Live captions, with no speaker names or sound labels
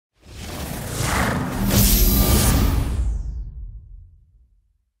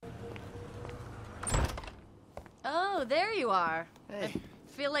Oh, there you are. Hey.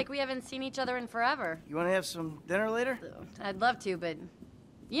 I feel like we haven't seen each other in forever. You want to have some dinner later? I'd love to, but...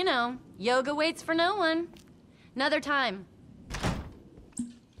 You know, yoga waits for no one. Another time.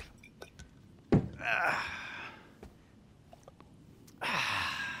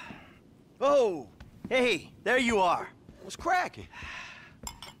 Oh, hey, there you are. What's cracking?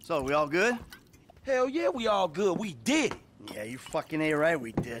 So, we all good? Hell yeah, we all good. We did it. Yeah, you fucking ain't right,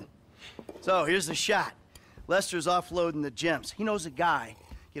 we did. So, here's the shot. Lester's offloading the gems. He knows a guy.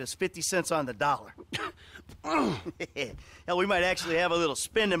 Get us 50 cents on the dollar. Hell, we might actually have a little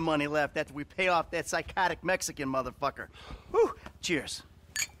spending money left after we pay off that psychotic Mexican motherfucker. Whew, cheers.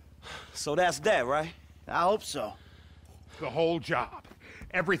 So that's that, right? I hope so. The whole job.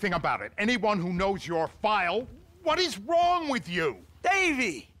 Everything about it. Anyone who knows your file, what is wrong with you?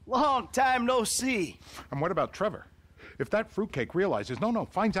 Davey! Long time no see. And what about Trevor? If that fruitcake realizes,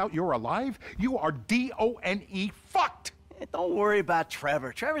 finds out you're alive, you are D-O-N-E fucked! Hey, don't worry about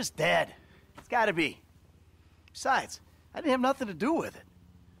Trevor. Trevor's dead. It's gotta be. Besides, I didn't have nothing to do with it.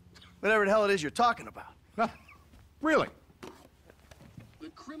 Whatever the hell it is you're talking about. Really? The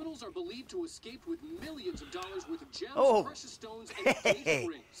criminals are believed to escape with millions of dollars worth of gems, Oh. precious stones, and engagement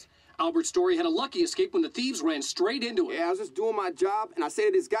rings. Albert Story had a lucky escape when the thieves ran straight into him. Yeah, I was just doing my job, and I say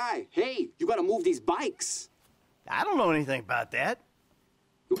to this guy, hey, you gotta move these bikes. I don't know anything about that.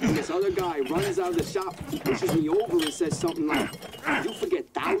 And this other guy runs out of the shop, pushes me over and says something like, you forget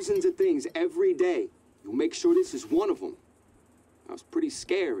thousands of things every day. You'll make sure this is one of them. That was pretty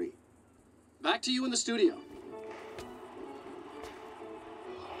scary. Back to you in the studio.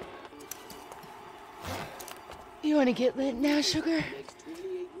 You want to get lit now, sugar?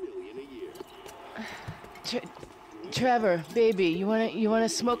 Trevor, baby, you wanna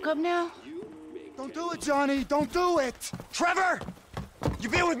smoke up now? Don't do it, Johnny. Don't do it. Trevor! You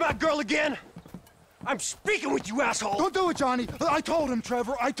been with my girl again? I'm speaking with you, asshole! Don't do it, Johnny. I told him,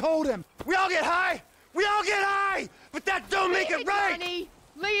 Trevor. I told him. We all get high! We all get high! But that don't make it right! Johnny,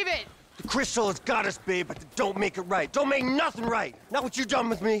 leave it! The crystal has got us, babe, but that don't make it right. Don't make nothing right. Not what you done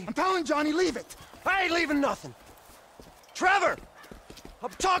with me. I'm telling Johnny, leave it. I ain't leaving nothing. Trevor! I'm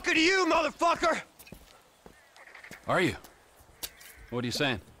talking to you, motherfucker! Are you? What are you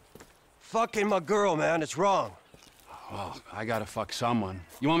saying? Fucking my girl, man. It's wrong. Well, I gotta fuck someone.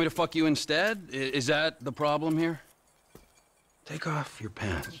 You want me to fuck you instead? Is that the problem here? Take off your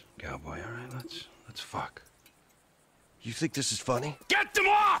pants, cowboy, all right? Let's fuck. You think this is funny? Get them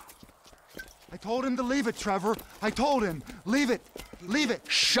off! I told him to leave it, Trevor. I told him. Leave it. Leave it.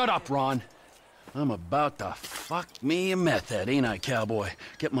 Shut up, Ron. I'm about to fuck me a meth head, ain't I, cowboy?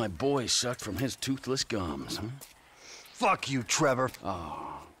 Get my boy sucked from his toothless gums, huh? Fuck you, Trevor.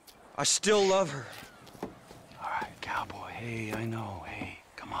 Oh. I still love her. All right, cowboy. Hey, I know. Hey,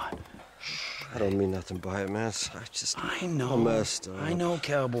 come on. I don't mean nothing by it, man. I know. I'm messed up. I know,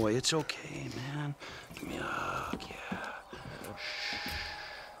 cowboy. It's okay, man. Give me a hug, yeah.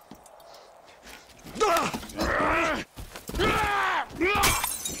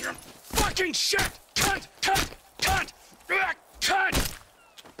 Fucking shit! Cut!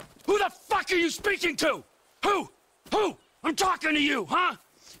 Who the fuck are you speaking to? Who? I'm talking to you, huh?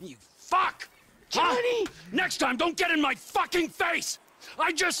 You fuck! Johnny! Huh? Next time, don't get in my fucking face!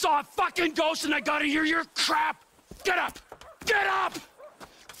 I just saw a fucking ghost and I gotta hear your crap! Get up! Get up!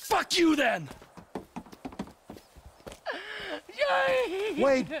 Fuck you then! Johnny!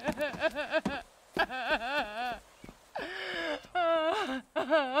 Wait.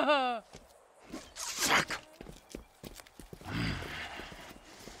 Fuck!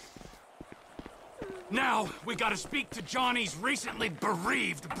 Now, we gotta speak to Johnny's recently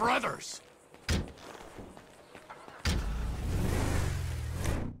bereaved brothers.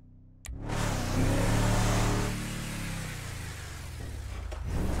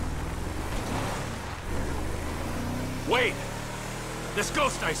 Wait! This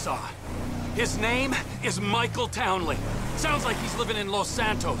ghost I saw. His name is Michael Townley. Sounds like he's living in Los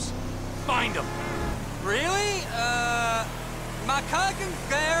Santos. Find him. Really? My cousin's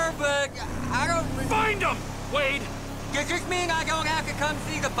there, but I don't... Find him, Wade! Does this mean I don't have to come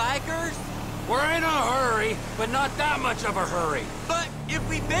see the bikers? We're in a hurry, but not that much of a hurry. But if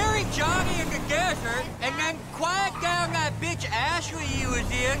we bury Johnny in the desert and then quiet down that bitch Ashley he was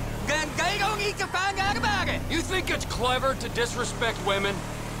in, then they don't need to find out about it. You think it's clever to disrespect women?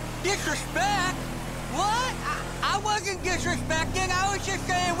 Disrespect? What? I wasn't disrespecting. I was just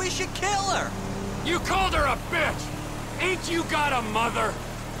saying we should kill her. You called her a bitch! Ain't you got a mother?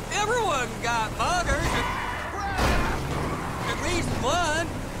 Everyone got mothers. At least one.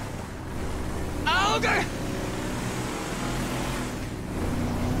 Okay.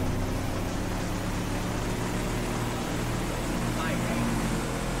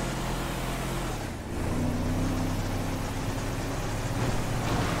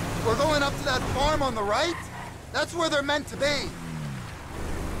 We're going up to that farm on the right? That's where they're meant to be.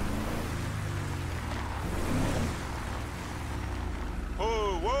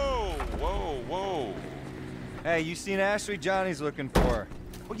 Whoa, whoa, whoa, whoa. Hey, you seen Ashley? Johnny's looking for her.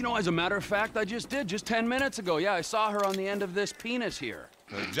 Well, you know, as a matter of fact, I just did, just 10 minutes ago. Yeah, I saw her on the end of this penis here.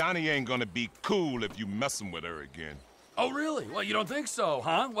 Johnny ain't gonna be cool if you messing with her again. Oh, really? Well, you don't think so,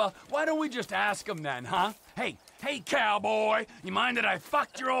 huh? Well, why don't we just ask him then, huh? Hey, cowboy, you mind that I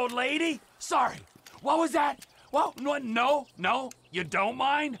fucked your old lady? Sorry, what was that? Well, no, you don't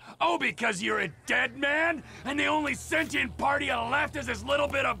mind? Oh, because you're a dead man? And the only sentient part you left is this little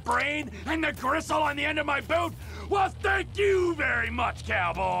bit of brain and the gristle on the end of my boot? Well, thank you very much,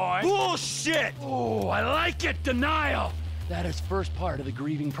 cowboy. Bullshit! Oh, I like it, denial. That is first part of the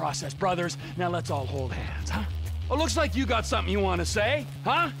grieving process, brothers. Now let's all hold hands, huh? Oh, looks like you got something you want to say,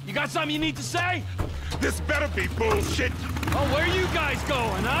 huh? You got something you need to say? This better be bullshit. Oh, where you guys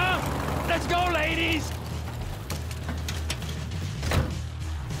going, huh? Let's go, ladies.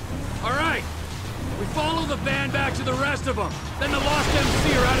 All right, we follow the van back to the rest of them. Then the Lost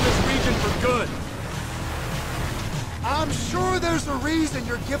MC are out of this region for good. I'm sure there's a reason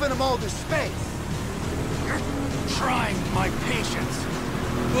you're giving them all this space. You're trying my patience.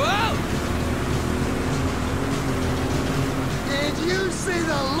 Whoa! Did you see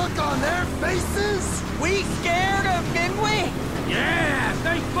the look on their faces? We scared them, didn't we? Yeah,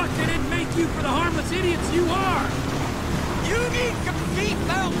 thank fuck they didn't make you for the harmless idiots you are. You need some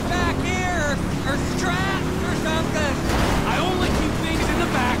seatbelts back here, or straps or something. I only keep things in the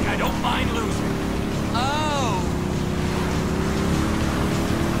back I don't mind losing. Oh.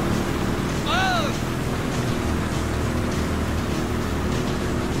 Oh.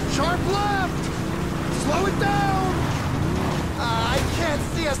 Sharp left! Slow it down! I can't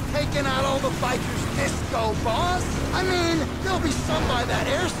see us taking out all the bikers' disco, boss. I mean, there'll be some by that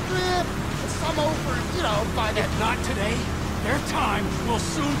airstrip, and some over, you know, by that... If not today, their time will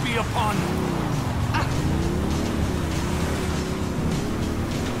soon be upon them.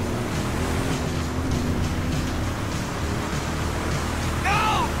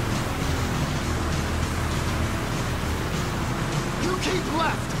 No! You keep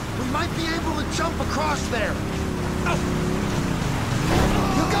left. We might be able to jump across there. Oh.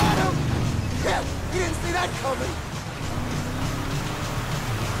 You got him! Yeah, you didn't see that coming.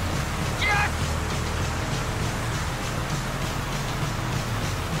 Yes!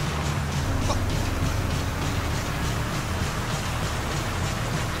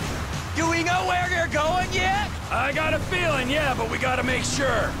 Do we know where they're going yet? I got a feeling, yeah, but we gotta make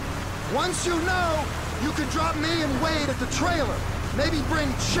sure. Once you know, you can drop me and Wade at the trailer. Maybe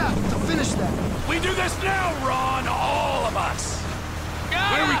bring Chuck to finish that. We do this now, Ron, all of us.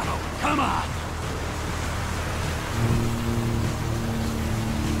 Yeah. Where we go? Come on.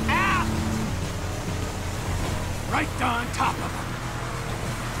 Ah! Right on top of them.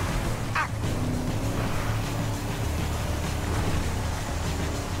 Ah.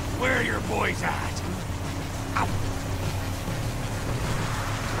 Where are your boys at? Ow.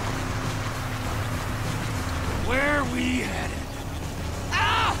 Where are we headed?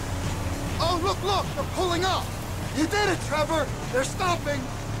 Ah! Oh, look, they're pulling up. You did it, Trevor. They're stopping.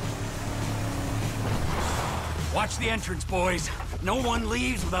 Watch the entrance, boys. No one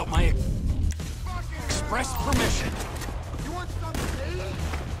leaves without my express permission. You want some tea?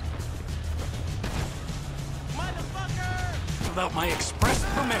 Motherfucker! Without my express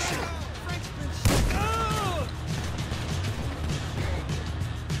permission.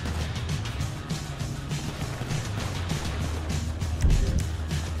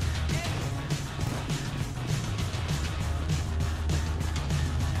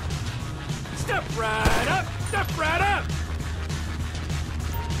 Step right up! Step right up!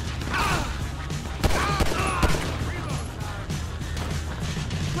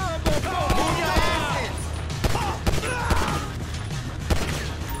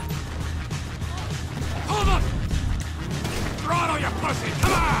 Hold up! Throttle, you pussy!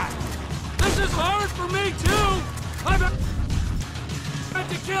 Come on! This is hard for me, too! I've had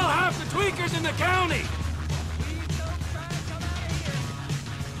to kill half the tweakers in the county!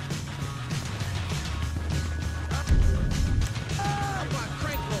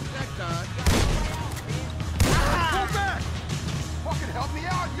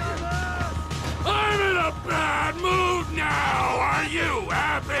 I'm in a bad mood now! Are you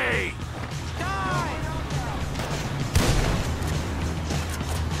happy?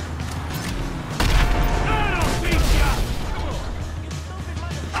 That'll teach ya!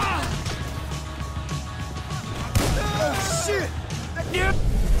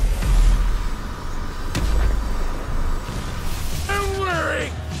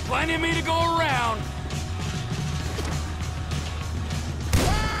 Plenty of me to go around.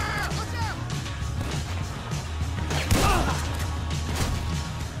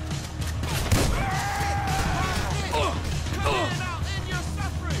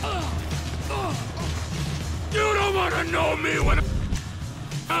 You don't want to know me when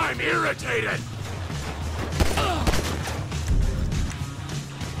I'm irritated.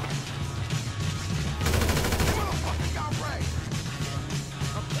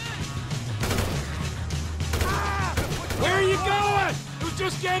 Where are you going? It was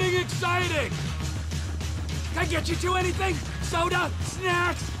just getting exciting. Can I get you two anything? Soda?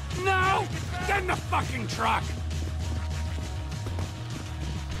 Snacks? No? Get in the fucking truck.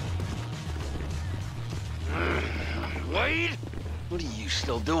 Wade? What are you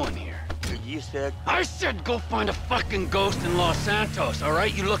still doing here? You said... I said go find a fucking ghost in Los Santos, all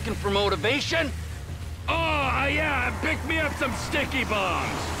right? You looking for motivation? Oh, yeah, pick me up some sticky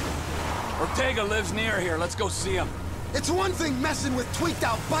bombs. Ortega lives near here. Let's go see him. It's one thing messing with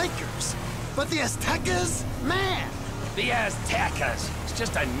tweaked-out bikers, but the Aztecas? Man! The Aztecas. It's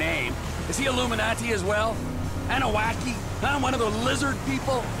just a name. Is he Illuminati as well? Anahuac? Huh? One of the lizard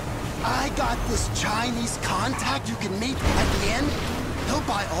people? I got this Chinese contact you can meet at the end. He'll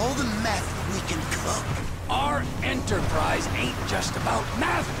buy all the meth we can cook. Our enterprise ain't just about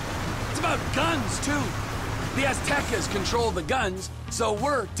meth. It's about guns, too. The Aztecas control the guns, so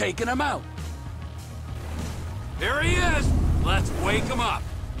we're taking them out. There he is. Let's wake him up.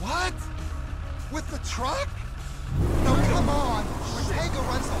 What? With the truck? No, come on. Ortega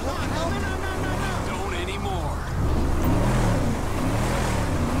runs the whole town. Don't anymore.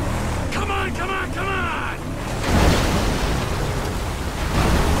 Come on, come on, come on!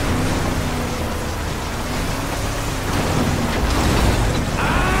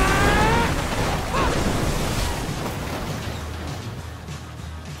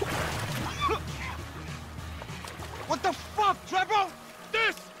 What the fuck, Trevor?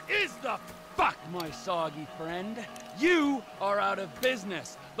 This is the fuck, my soggy friend. You are out of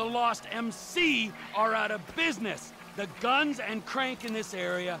business. The Lost MC are out of business. The guns and crank in this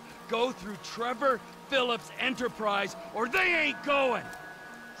area go through Trevor Phillips' enterprise, or they ain't going.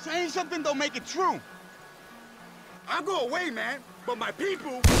 Saying something don't make it true. I'll go away, man, but my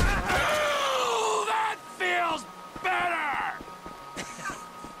people... Oh, that feels better!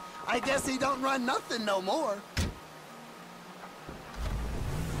 I guess he don't run nothing no more.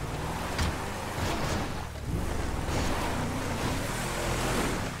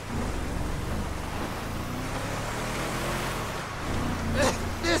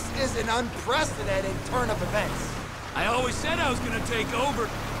 This is an unprecedented turn of events. I always said I was gonna take over.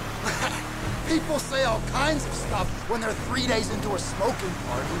 People say all kinds of stuff when they're 3 days into a smoking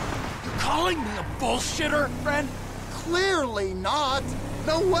party. You're calling me a bullshitter, friend? Clearly not.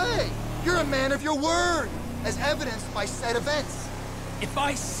 No way. You're a man of your word, as evidenced by said events. If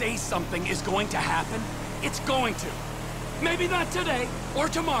I say something is going to happen, it's going to. Maybe not today or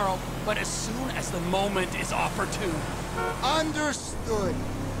tomorrow, but as soon as the moment is opportune. Understood.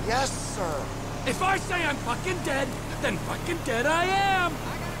 Yes, sir. If I say I'm fucking dead, then fucking dead I am.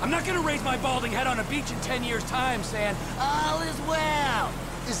 I'm not gonna raise my balding head on a beach in 10 years' time saying, all is well.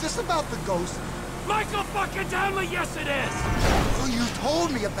 Is this about the ghost? Michael fucking Townley, yes it is. Oh, you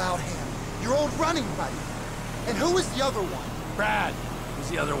told me about him. Your old running buddy. And who was the other one? Brad was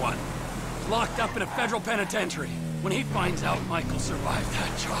the other one. Locked up in a federal penitentiary. When he finds out Michael survived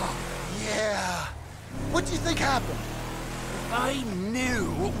that job. Yeah. What do you think happened? If I knew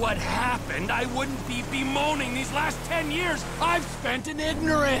what happened, I wouldn't be bemoaning these last 10 years I've spent in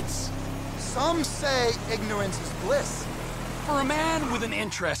ignorance. Some say ignorance is bliss. For a man with an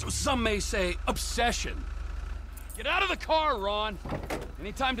interest, some may say obsession. Get out of the car, Ron.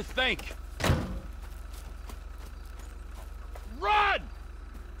 Any time to think. Run!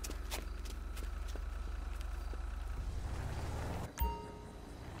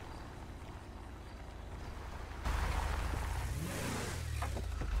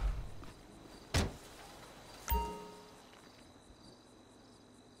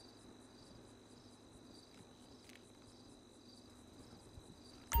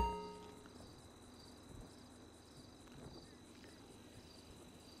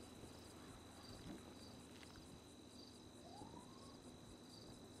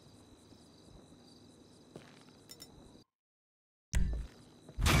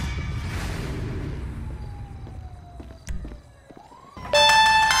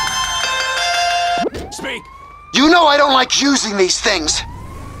 Speak! You know I don't like using these things.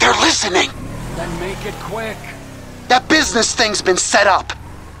 They're listening. Then make it quick. That business thing's been set up.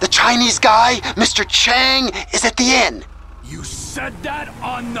 The Chinese guy, Mr. Chang, is at the inn. You said that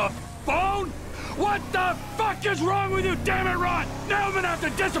on the phone? What the fuck is wrong with you, damn it, Ron? Now I'm gonna have to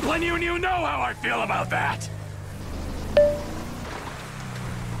discipline you, and you know how I feel about that. Looking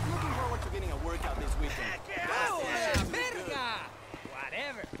forward to getting a workout this weekend.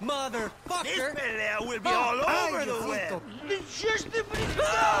 Whatever. Motherfucker. This pelea will be all over the web.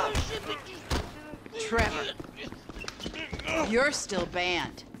 Trevor, you're still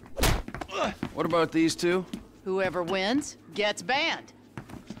banned. What about these two? Whoever wins gets banned.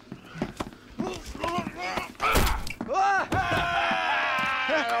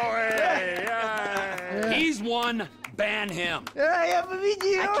 He's one, ban him.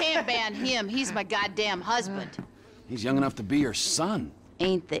 I can't ban him. He's my goddamn husband. He's young enough to be your son.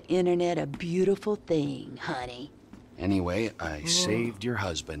 Ain't the internet a beautiful thing, honey? Anyway, I saved your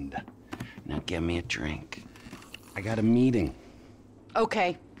husband. Now get me a drink. I got a meeting.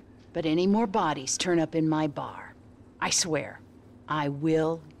 Okay, but any more bodies turn up in my bar, I swear, I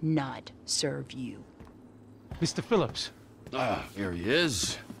will not serve you. Mr. Phillips. Ah, here he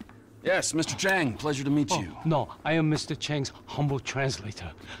is. Yes, Mr. Chang, pleasure to meet you. No, I am Mr. Chang's humble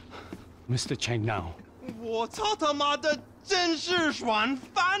translator. Mr. Chang now. 我操他妈的，真是软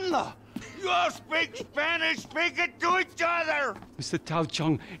翻了！ You all speak Spanish, speak it to each other! Mr. Tao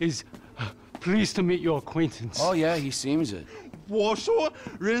Chung is pleased to meet your acquaintance. Oh, yeah, he seems it. 我说，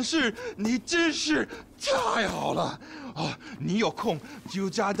人事，你真是太好了！哦，你有空就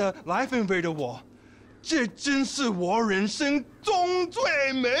加的来分为的我，这真是我人生中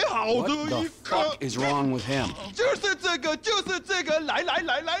最美好的 What 一 the 刻。 fuck is wrong with him? 就是这个，就是这个，来来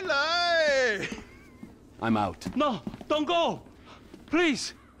来来来！ I'm out. No, don't go!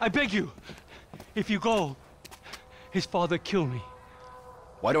 Please, I beg you. If you go, his father killed me.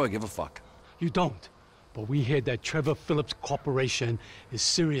 Why do I give a fuck? You don't. But we hear that Trevor Phillips Corporation is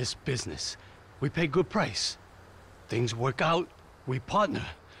serious business. We pay good price. Things work out, we partner,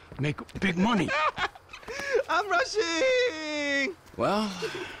 make big money. I'm rushing! Well,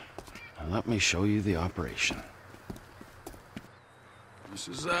 let me show you the operation. This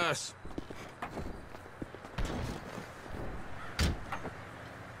is us.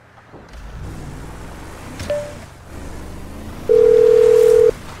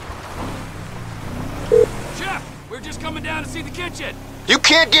 Chef, we're just coming down to see the kitchen. You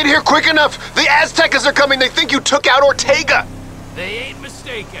can't get here quick enough! The Aztecas are coming! They think you took out Ortega! They ain't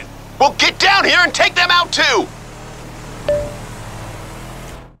mistaken. Well, get down here and take them out too!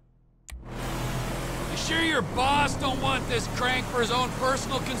 You sure your boss don't want this crank for his own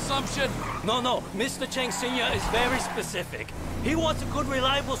personal consumption? No, Mr. Chang Sr. is very specific. He wants a good,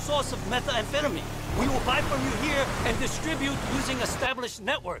 reliable source of methamphetamine. We will buy from you here and distribute using established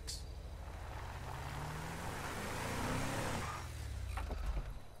networks.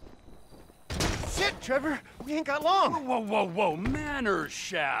 Shit, Trevor! We ain't got long! Whoa, manners,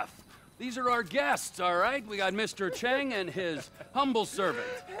 chef. These are our guests, all right? We got Mr. Chang and his humble servant.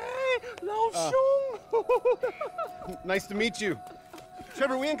 Hey, Lao Shung! Nice to meet you.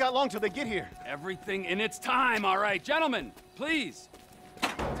 Trevor, we ain't got long till they get here. Everything in its time, all right. Gentlemen, please,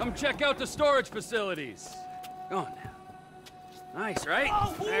 come check out the storage facilities. Go on now. Nice, right?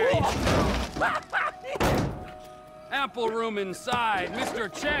 There you go. Ample room inside. Mr.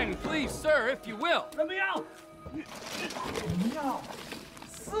 Chang, please, sir, if you will. Let me out!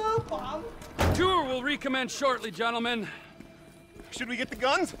 Tour will recommence shortly, gentlemen. Should we get the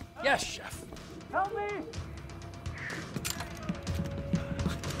guns? Yes, chef. Help me!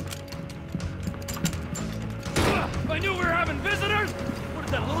 If I knew we were having visitors, what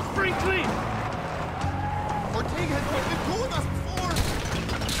is that, little spring clean? Ortega has always been cool with us before.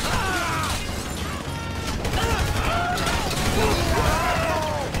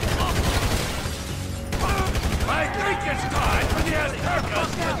 I think it's time for the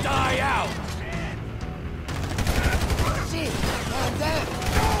Aztecas to die out.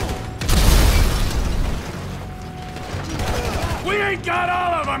 We ain't got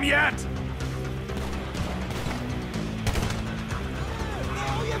all of them yet!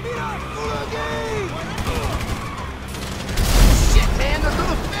 Shit, man, they're through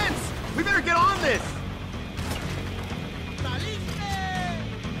the fence! We better get on this!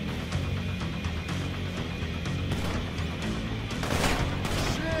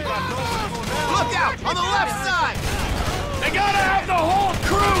 Look out! On the left side! They gotta have the whole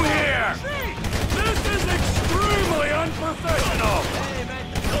crew here! This is extremely unprofessional!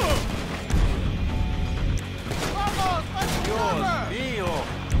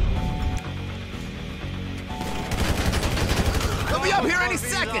 They'll be up here any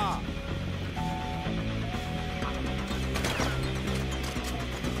second!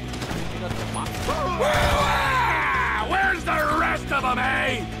 Where's the rest? of them,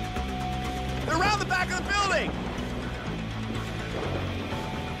 eh? They're around the back of the building!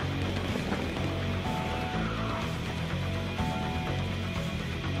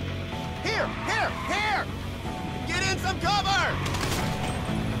 Here! Get in some cover!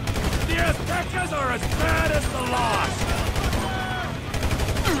 The Aztecas are as bad as the Lost!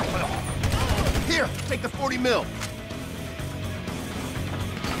 Here, take the 40 mil.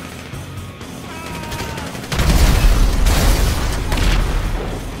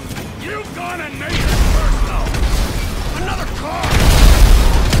 You've gone and made it personal! Another car!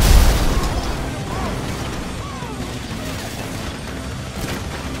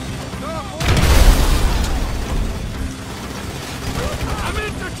 I'm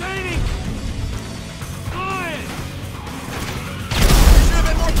entertaining! Fine! You should have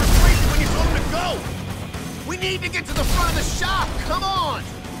been more persuasive when you told him to go! We need to get to the front of the shop! Come on!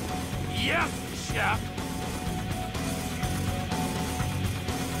 Yes, chef!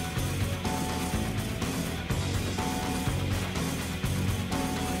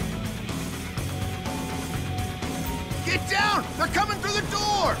 Get down! They're coming through the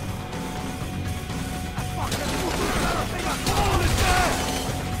door! Fuck!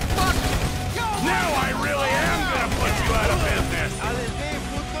 Now I really am gonna put you out of business!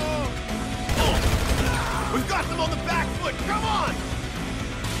 We've got them on the back foot! Come on!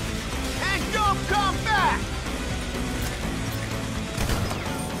 And don't come back!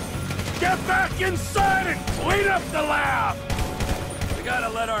 Get back inside and clean up the lab! We gotta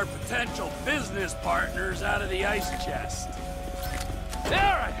let our potential business partners out of the ice chest. All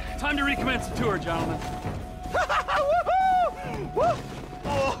right, time to recommence the tour, gentlemen.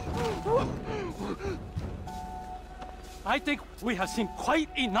 I think we have seen quite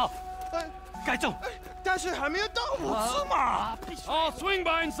enough. 该正，但是还没有到5次嘛。 I'll swing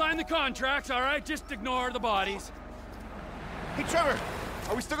by and sign the contracts, all right? Just ignore the bodies. Hey, Trevor,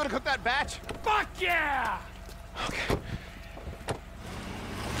 are we still gonna cook that batch? Fuck yeah! Okay.